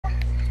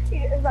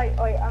It's like,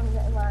 oh wait, I'm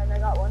mine. I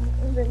got one.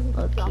 And then he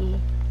just dropped Okay.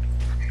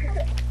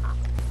 it.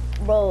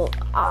 Bro,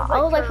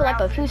 I was like for like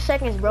a few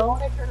seconds, bro.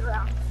 Turn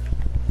around.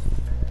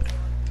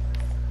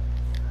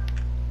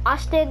 I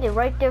stand there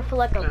right there for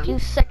like a few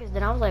seconds,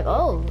 then I was like,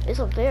 oh, it's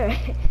up there.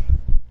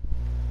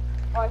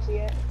 Oh, I see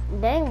it.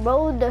 Dang,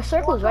 bro, the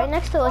circle's right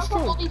next to us too.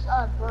 All these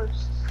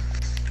bursts.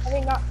 I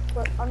mean not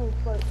flirts. One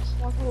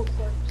little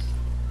flirts.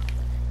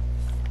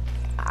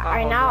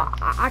 Alright, now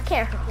I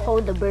can't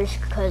hold the burst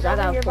because I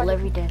gotta pull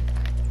everything.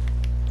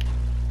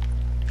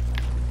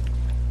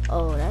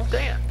 Oh, that's.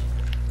 Damn.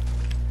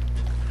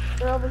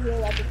 They're over here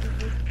at the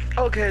TV.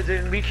 Okay,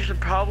 then we should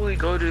probably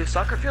go to the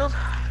soccer field.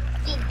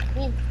 Do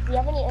you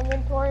have any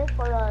inventory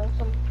for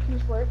some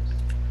fuse works?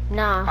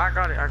 Nah. I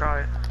got it. I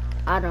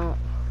don't.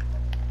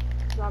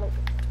 Got it.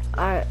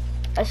 Alright,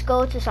 let's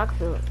go to soccer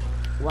field.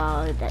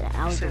 Wow, that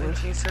was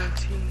 17.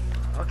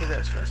 Okay,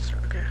 that's faster.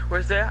 Okay,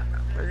 where's that?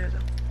 Where's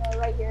that?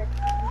 Right here.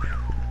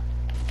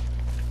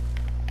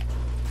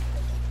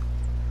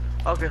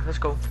 Okay, let's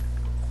go.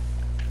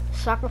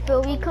 Soccer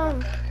field we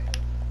come.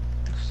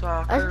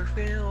 Soccer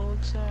field.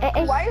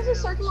 Hey, why is it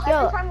circle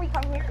every time we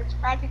come here? It's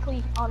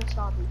practically on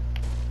zombie.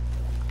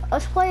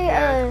 Let's play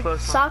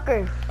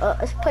soccer.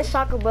 Let's play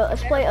soccer, but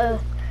let's play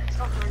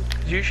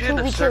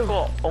Usually the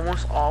circle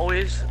almost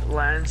always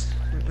lands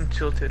in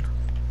tilted.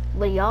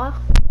 But y'all,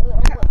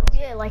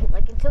 yeah, like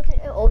in tilted,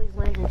 it always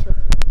lands in tilted.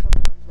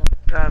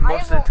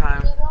 Most of the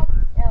time.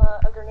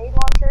 A grenade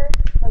launcher,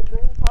 a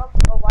green pump,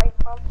 a white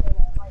pump, and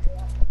a light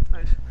gun.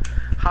 Nice.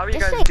 How are you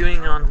guys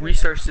doing on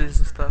resources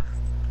and stuff?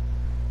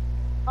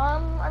 I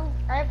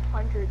have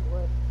 100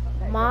 wood.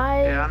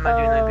 Yeah, I'm not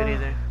doing that good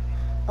either.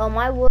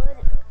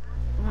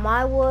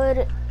 My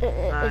wood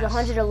is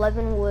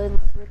 111 wood. My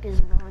brick is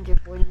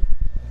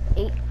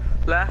 148.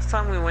 Last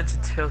time we went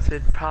to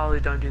tilted, probably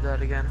don't do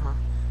that again, huh?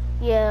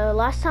 Yeah,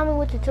 last time we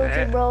went to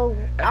tilted, bro.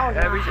 I don't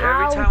know every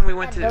time we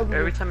went to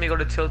every time we go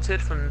to tilted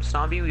from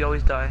zombie, we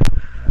always die.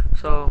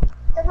 So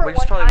we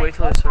just probably wait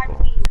till the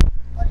circle.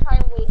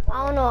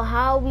 I don't know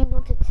how we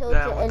went to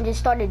tilted and just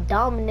started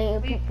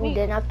dominating people.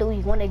 Then after we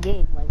won a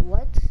game, like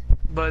what?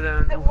 But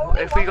then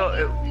if we go,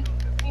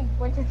 we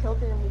went to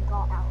tilted and we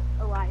got out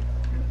alive.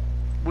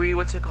 We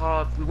went to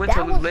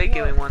Loot Lake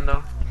and we won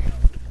though.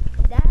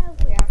 That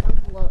was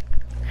dumb luck.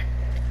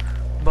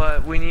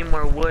 But we need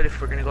more wood if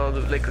we're gonna go to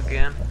Loot Lake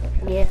again.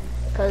 Yeah,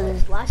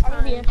 cause last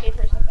time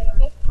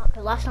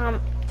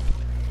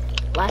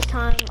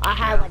I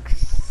had like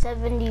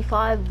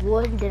 75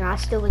 wood, then I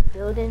still was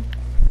building.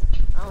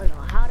 I don't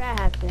know how that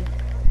happened.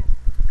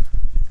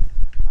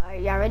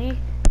 Alright, y'all ready to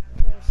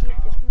see if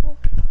there's people?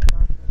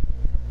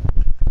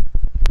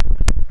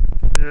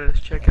 Yeah, let's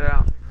check it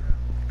out.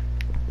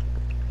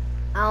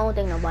 I don't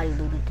think nobody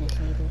looted this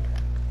either.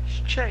 Let's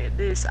check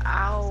this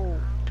out.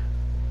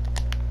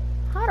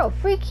 How the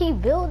freak he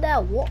build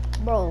that wall?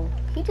 Bro,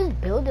 he just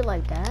built it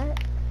like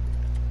that?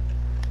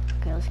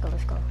 Okay, let's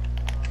go.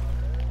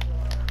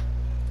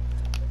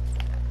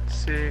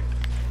 Sick.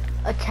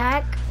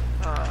 Attack.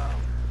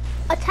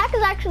 Attack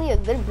is actually a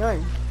good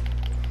gun.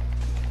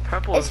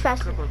 Purple is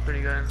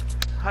pretty good.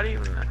 How do you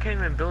even, I can't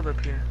even build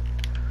up here.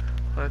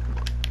 But, come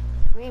on.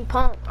 Green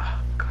pump.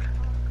 Oh, God.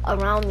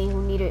 Around me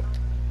who need it.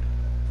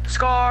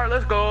 Scar,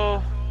 let's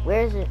go.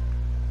 Where is it?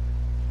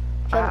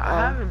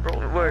 I haven't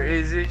broken. Where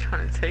is it?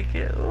 Trying to take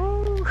it?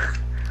 Ooh.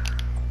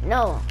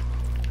 No.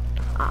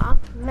 I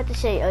meant to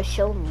say,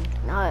 show me.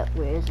 Not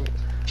where is it?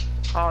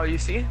 Oh, you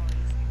see?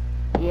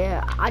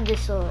 Yeah, I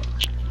just saw it.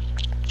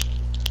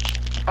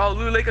 Oh,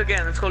 Loot Lake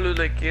again. Let's go Loot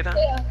Lake. Get on.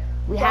 Yeah.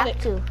 We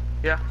have to.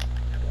 Yeah.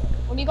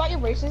 When you got your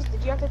braces,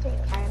 did you have to take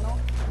Tylenol?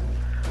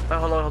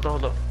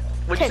 Hold on.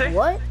 What'd you say?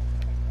 What?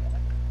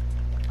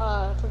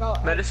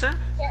 Forgot. Medicine?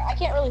 I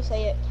can't really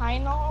say it.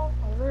 Tylenol,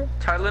 whatever.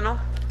 Tylenol?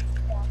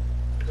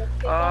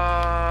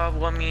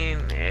 Well, I mean,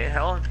 it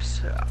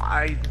helps.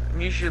 I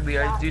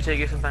do take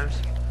it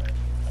sometimes.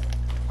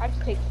 I have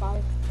to take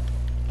 5.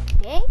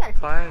 Dang, got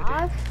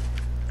 5.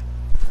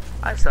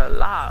 That's a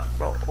lot,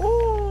 bro.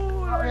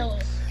 Ooh. Not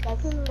really.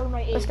 That's for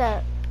my age. What's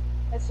that?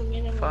 That's the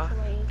minimum for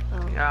my age.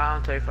 Oh. Yeah,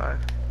 I'll take 5.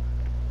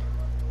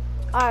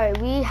 Alright,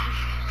 we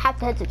have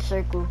to head to the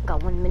circle.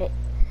 Got 1 minute.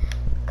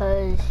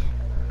 Cause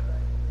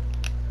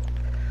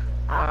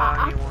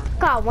I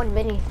got 1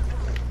 minute.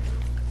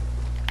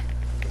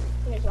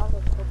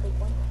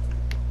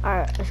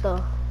 Alright, let's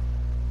go.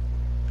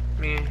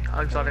 Me,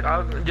 exotic.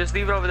 I'll just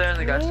leave it over there in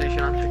the gas station.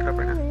 I'll pick it up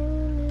right now.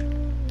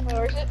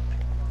 Where is it?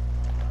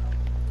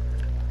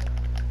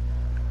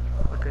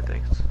 Okay,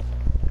 thanks.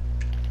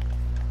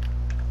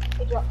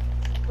 Hey, drop.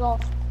 Well,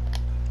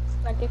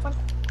 can I take one?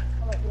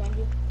 I'll let behind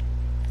you.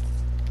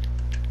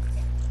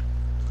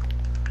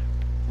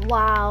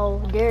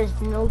 Wow, there's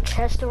no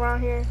chest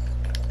around here.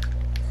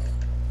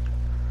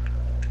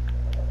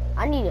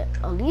 I need to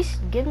at least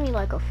give me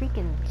like a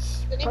freaking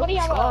Does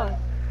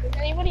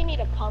anybody need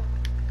a pump?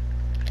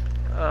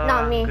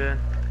 Not me. Good.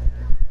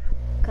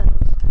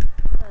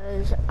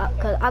 Cause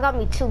I got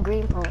me 2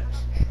 green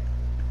pumps.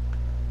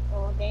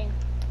 Oh dang.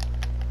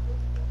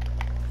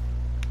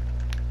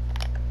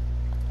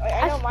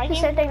 I know my the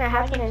game. same thing that my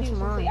happened game in too, since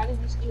they mine.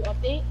 added this new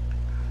update.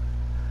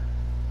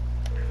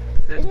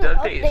 The Isn't the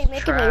update update is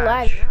making me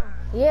lag trash.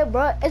 now? Yeah,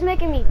 bro, it's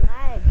making me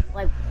lag,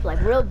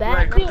 like real bad.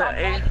 Like Dude, the I'm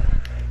A. lagging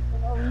for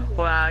no reason.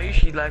 Well, I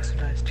usually lag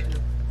sometimes too.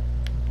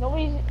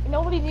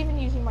 Nobody's even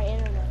using my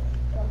internet.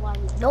 I'm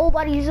lagging.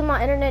 Nobody using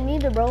my internet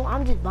neither, bro.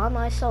 I'm just by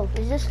myself.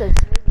 It's just the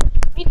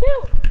Me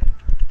too.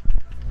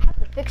 I have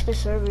to fix the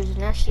servers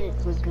and that shit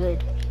was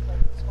good.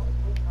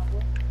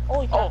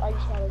 Holy crap!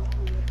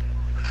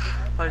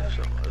 I just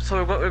got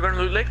So we're going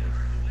to Loot Lake?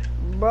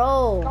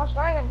 Bro, Gosh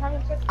darn, I'm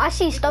having such. I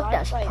see big stuff lag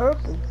that's spikes.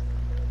 purple.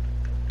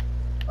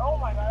 Oh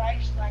my god! I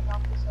just lagged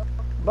off this.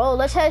 Bro,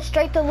 let's head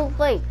straight to Loot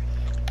Lake.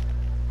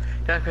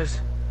 Yeah,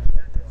 cause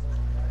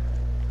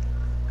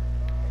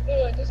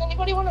Does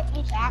anybody want a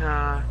blue tack?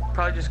 nah,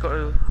 probably just go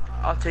to.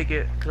 I'll take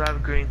it because I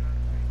have green.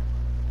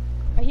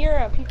 I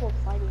hear people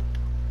fighting.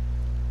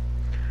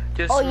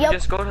 Just Oh, yep.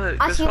 just go to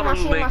I just see go him, to I Loot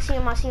see him, Lake. I see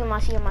him, I see him, I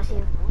see him, I see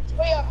him.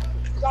 Wait up,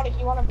 Exotic,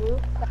 you want a blue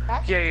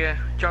tack? Yeah,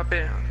 drop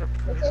it.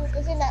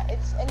 It's in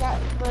that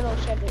little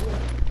shed right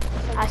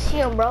here. I see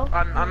him, bro.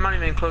 I'm not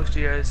even close to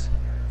you guys.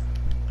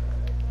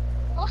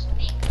 Close to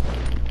me.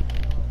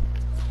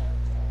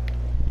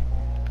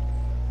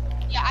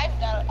 Yeah, I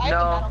have a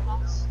battle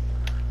box.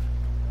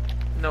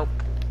 Nope.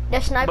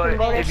 They're sniping, But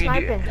bro. They're if you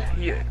sniping.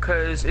 do, yeah,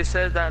 cause it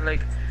says that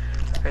like,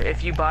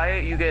 if you buy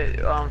it, you get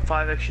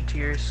 5 extra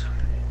tiers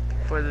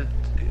for the.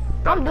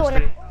 I'm Battle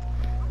doing Pass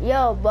it.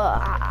 Yo,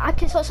 but I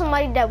just saw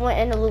somebody that went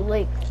in the Loot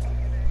Lake.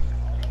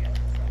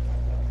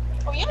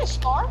 Oh, you have a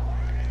scar?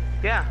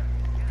 3. Yeah.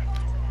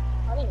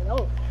 I didn't even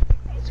know.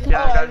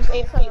 Yeah, I got it's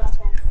it. AFK, that's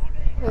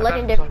why.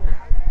 Legendary.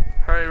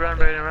 Hurry, run,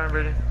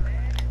 Brayden.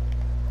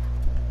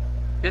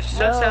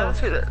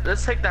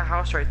 Let's take that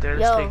house right there.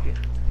 Let's Yo. take it.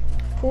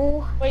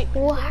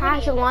 Who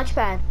has a launch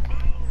pad?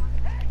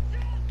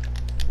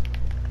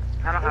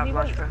 I don't have a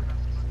launch pad.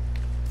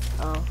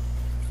 Oh.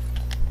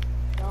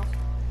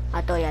 I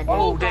thought y'all did.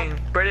 Oh dang,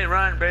 Brayden,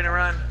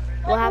 run.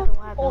 What happened?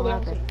 Oh, What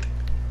happened?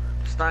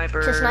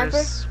 Snipers. It's a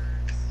sniper?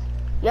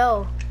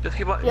 Yo, Just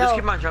keep on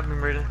jumping,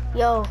 Brayden.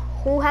 yo,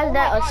 who has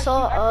that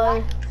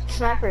assault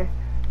sniper?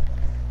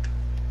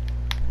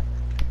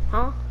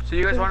 Huh? So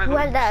you guys want to Who go?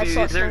 has that See,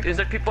 assault is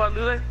there people at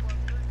Loot Lake?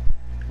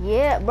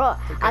 Yeah, bro.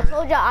 I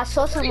told y'all I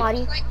saw somebody.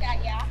 Like that,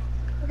 yeah.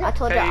 I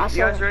told Hey, y'all I saw.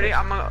 you guys ready?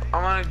 I'm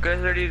gonna guys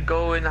ready to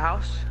go in the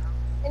house.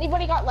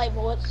 Anybody got light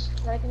bullets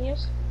that I can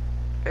use?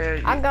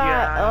 I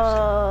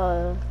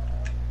got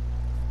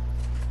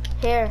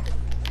here.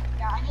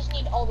 Yeah, I just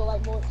need all the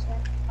light bullets,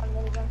 man. I'm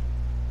really done.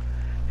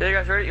 Yeah, you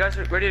guys ready? You guys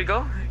ready to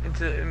go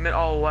into the mid?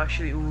 Oh,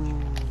 actually, ooh,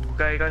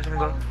 you guys wanna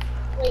go?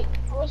 Wait,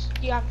 how much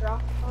do you have, draw?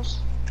 How much?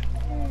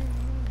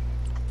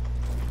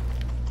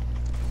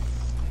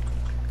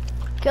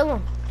 Kill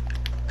him.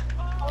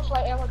 How much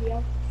light ammo do you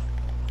have?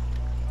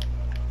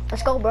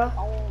 Let's go, bro.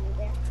 Oh,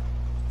 damn.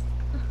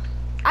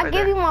 I Right give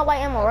there. you my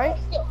light ammo, right?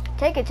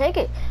 Take it.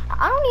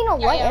 I don't need no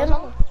Yeah, light yeah,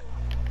 ammo.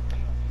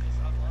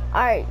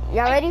 Alright,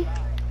 y'all ready?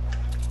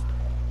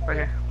 Right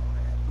here.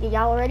 Yeah,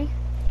 y'all ready?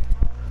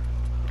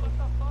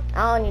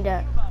 I don't need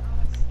that.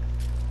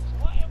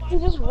 He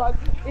just run.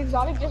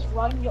 Exotic just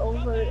runs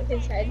over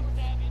his head.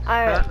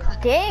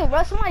 Alright. Dang,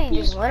 bro, somebody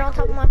just went on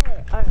top of my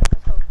head. Alright,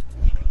 let's go.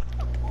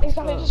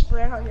 Exotic just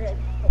ran on your head.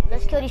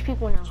 Let's kill these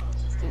people now.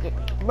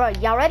 Bro,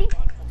 y'all ready?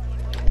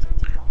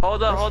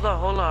 Hold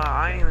on.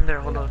 I ain't even there.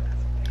 Hold on.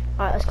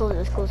 Alright, let's close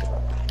it.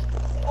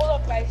 Hold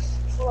up, guys.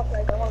 I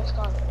want to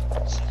start.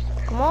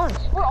 Come on.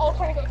 We're all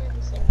trying to go through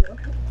this thing, bro.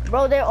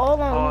 Bro, they're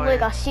all on Oh, Loot Lake.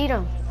 yeah. I see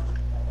them.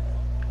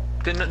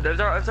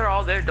 If they're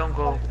all there, don't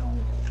go.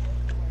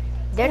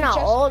 They're not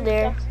Just- all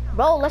there.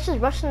 Bro, let's just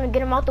rush them and get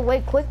them out the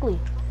way quickly.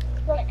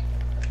 Exotic.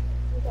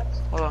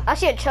 Hold on. I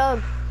see a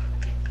chug.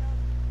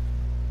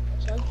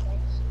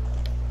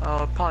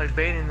 Oh, probably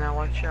baiting that.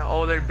 Watch out.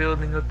 Oh, they're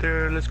building up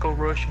there. Let's go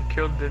rush and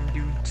kill them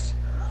dudes.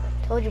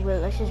 Told you, bro.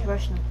 Let's just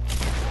rush them.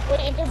 Wait,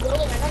 if they're building,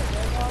 I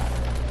gotta go.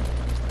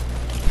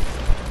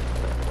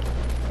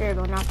 There you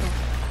go, knock them.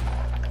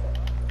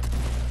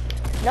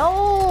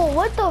 No,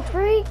 what the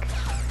freak?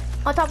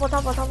 On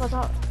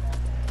top.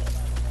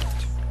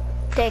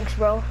 Thanks,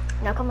 bro.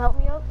 Now come help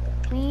me up,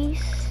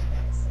 please.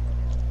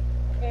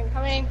 Okay, I'm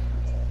coming.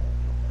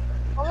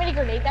 Want me to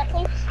grenade that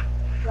place?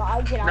 No,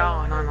 I'll get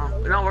out.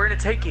 No, we're gonna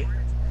take it.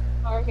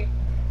 Oh, okay.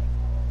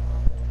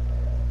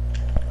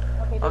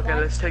 Okay,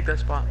 let's take that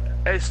spot.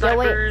 Hey, Yo, wait.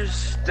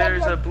 snipers,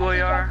 there's a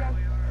blue AR.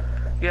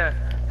 Yeah,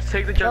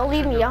 take the jump. Don't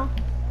leave me, y'all.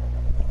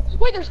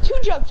 Wait, there's two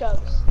jump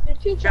chugs. There's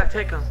two chugs. Yeah,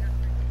 take them.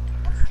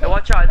 Hey,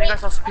 watch out. I think I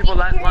saw some people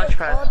land launch All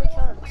pad. the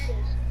chugs.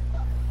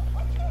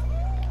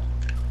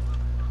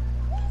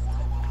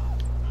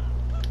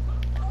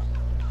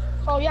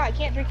 Oh yeah, I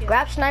can't drink it.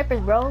 Grab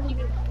snipers, bro.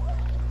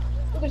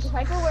 Oh, there's a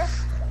sniper where?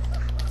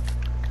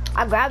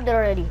 I grabbed it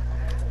already.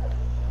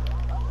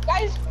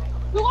 Guys,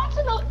 who wants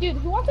to know? Dude,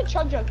 who wants a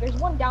chug jug? There's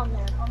one down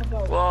there on the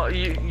boat. Well,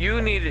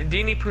 you need it.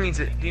 Dini Poo needs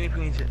it.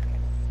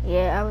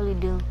 Yeah, I really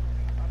do.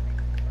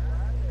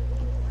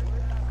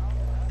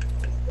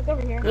 It's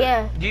over here.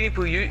 Yeah. Dini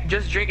Poo, you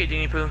just drink it.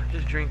 Dini Poo,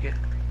 just drink it.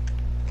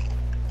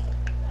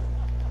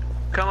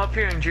 Come up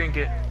here and drink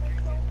it.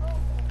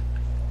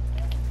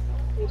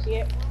 You see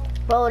it?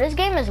 Bro, this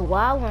game is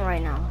wilding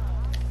right now.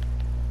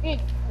 Dude,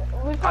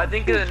 I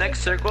think in the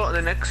next circle,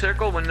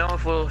 we'll know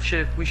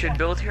if we should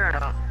build here or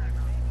not.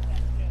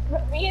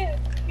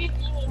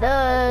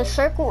 The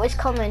circle is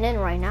coming in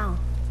right now.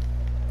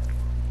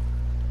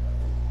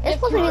 It's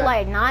supposed to be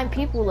like 9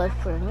 people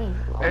left for me.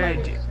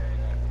 Hey,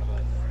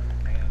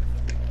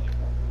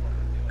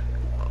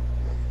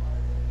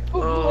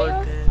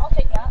 I'll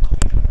take that.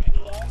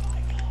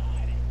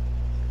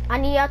 I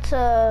need y'all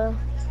to.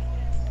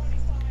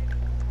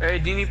 Hey,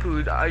 Dini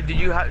Poo, do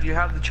you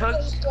have the chug?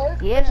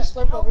 Yeah. There's a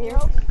slurp over here.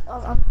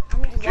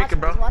 Drink it,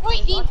 bro.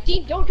 Wait,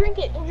 Dean, don't drink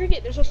it. Don't drink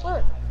it. There's a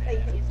slurp.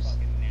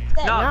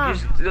 No,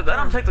 just let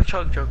him take the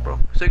chug, bro,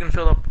 so you can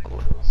fill up.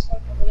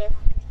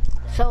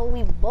 So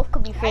we both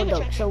could be filled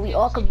up. So we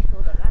all could be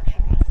filled up,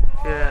 actually.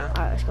 Yeah.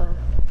 Alright, let's go.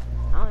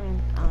 I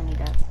don't need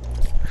that.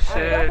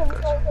 Sick.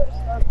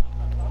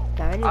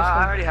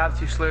 I already have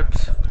 2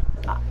 slurps.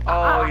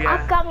 Oh yeah.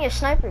 I've got me a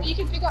sniper. You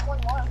can pick up one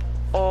more.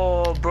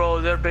 Oh,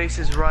 bro, their base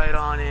is right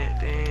on it.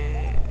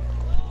 Dang.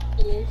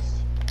 It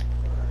is.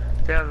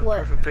 They have a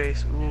perfect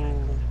base.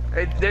 Ooh.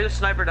 Hey, there's a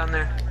sniper down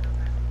there.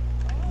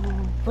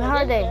 Where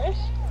are they?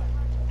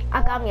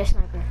 I got me a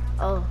sniper.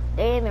 Oh,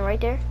 they aiming right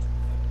there.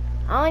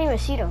 I don't even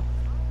see them.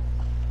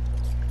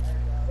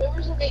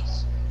 Where's the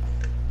base?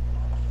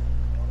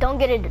 Don't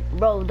get it,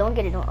 bro. Don't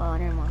get it. Oh,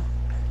 never mind.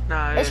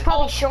 Nah, it's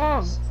probably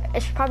strong.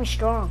 It's probably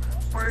strong.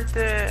 Worth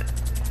it.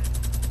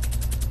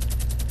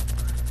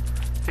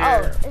 Here.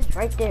 Oh, it's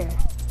right there.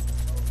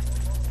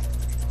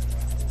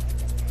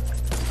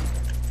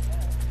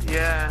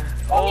 Yeah.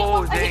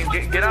 Oh, dang.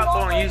 Get out,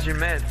 bro, and use your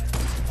med.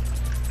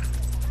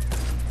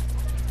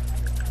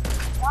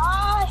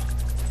 Why?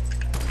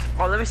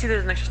 Oh, let me see.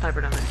 There's an extra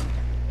sniper down there.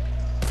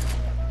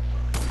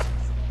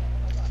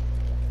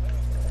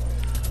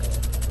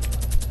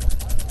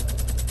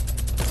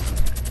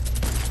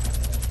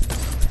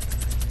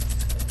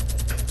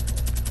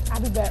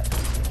 I'll be back.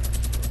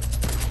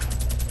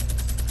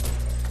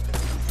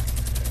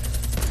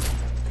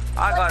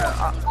 I got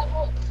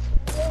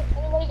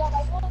Anybody got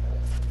my phone?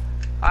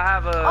 I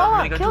have a. Oh,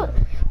 I killed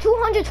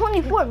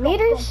 224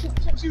 meters.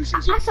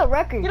 That's a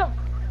record. Get him.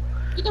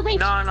 Get the base.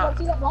 No.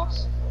 See that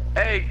box?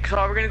 Hey, so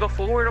are we gonna go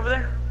forward over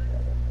there?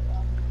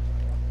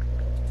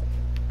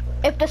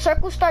 If the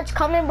circle starts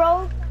coming,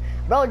 bro,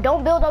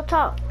 don't build up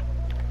top.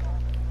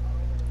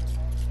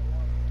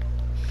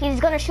 He's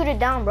gonna shoot it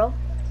down, bro.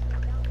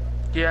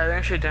 Yeah, they're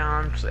gonna shoot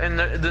down, and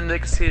then they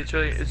can see it's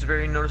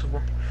very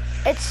noticeable.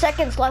 It's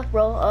seconds left,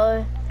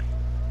 bro.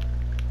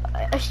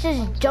 Let's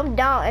just jump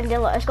down and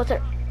then let's go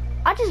to.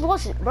 I just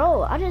lost it,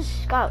 bro. I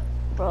just got,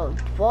 bro,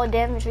 fall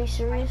damage. Are you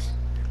serious?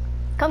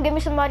 Come get me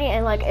somebody,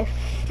 and like if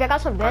I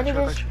got some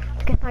bandages,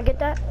 can I get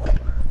that?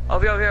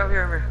 Over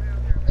here.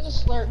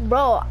 There's a slurp.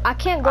 Bro, I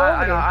can't go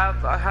over there.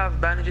 I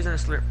have bandages and a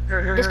slurp.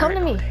 Here. Just come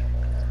to me.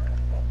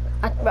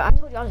 Bro, I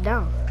told you I was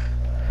down.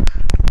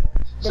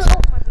 This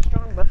might be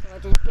strong, bro. So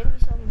just give me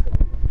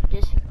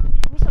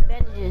some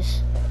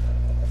bandages.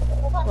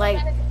 Like,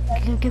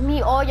 give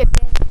me all your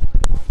bandages.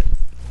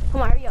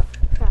 Come on, hurry up.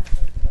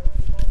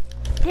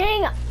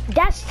 Dang,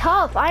 that's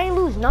tough. I ain't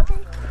lose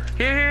nothing.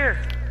 Here.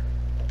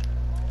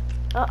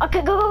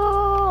 Okay,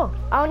 go.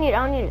 I don't need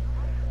it.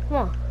 Come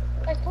on.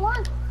 Guys, come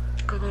on.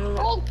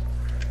 Go.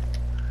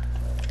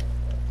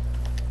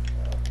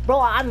 Bro,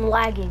 I'm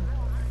lagging.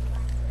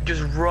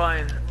 Just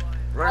run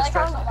as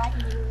fast.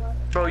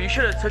 Bro, you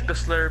should have took the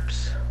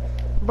slurps.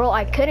 Bro,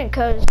 I couldn't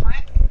cause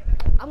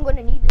I'm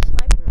gonna need the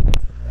sniper.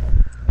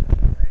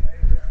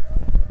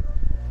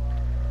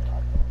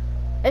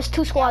 There's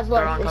 2 squads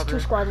left. There's 2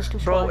 squads.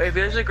 Bro, if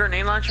there's a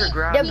grenade launcher,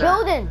 grab They're that.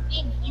 building.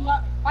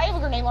 I have a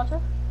grenade launcher.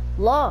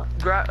 Law.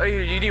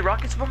 You need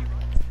rockets, bro?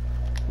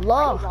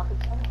 Law.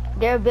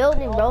 They're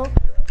building, bro. You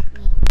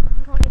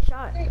gonna get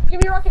shot.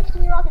 Give me rockets.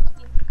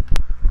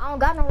 I don't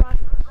got no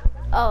rockets.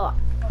 Oh.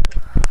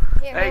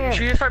 Hey,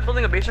 should you start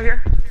building a base right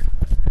here?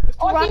 There's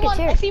 2 rockets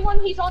here. I see one.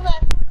 He's on the.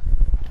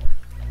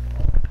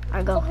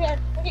 I go. Over here.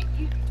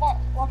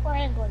 Walk for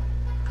hand, boy.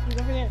 He's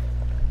over there.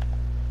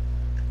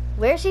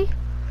 Where is he?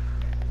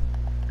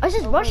 Let's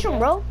just rush him,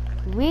 bro.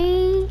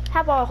 We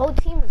have our whole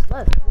team is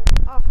left.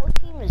 Our whole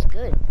team is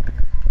good.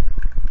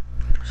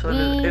 So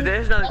if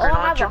there's another grenade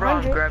launcher, bro, I'm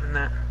 100. grabbing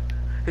that.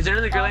 Is there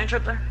another grenade launcher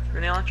up there?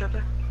 Grenade launcher up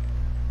there?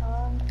 I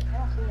don't see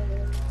that.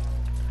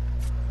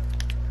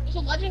 There's a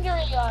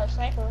legendary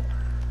sniper.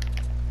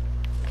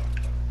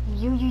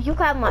 You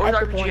got my Where's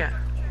epic RPG one. at?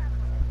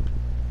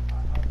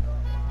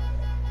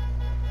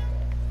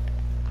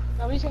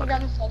 Nobody's gonna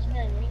grab this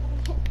legendary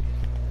minigun.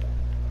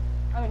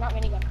 I mean, not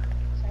minigun.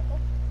 Sniper.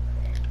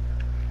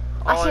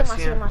 I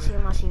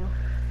see him.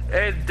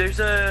 Hey, there's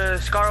a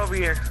Scar over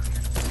here.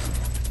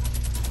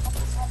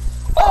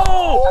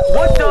 Oh!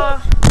 What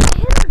the?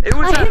 It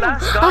was that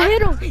last guy? I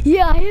hit him.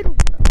 Yeah, I hit him.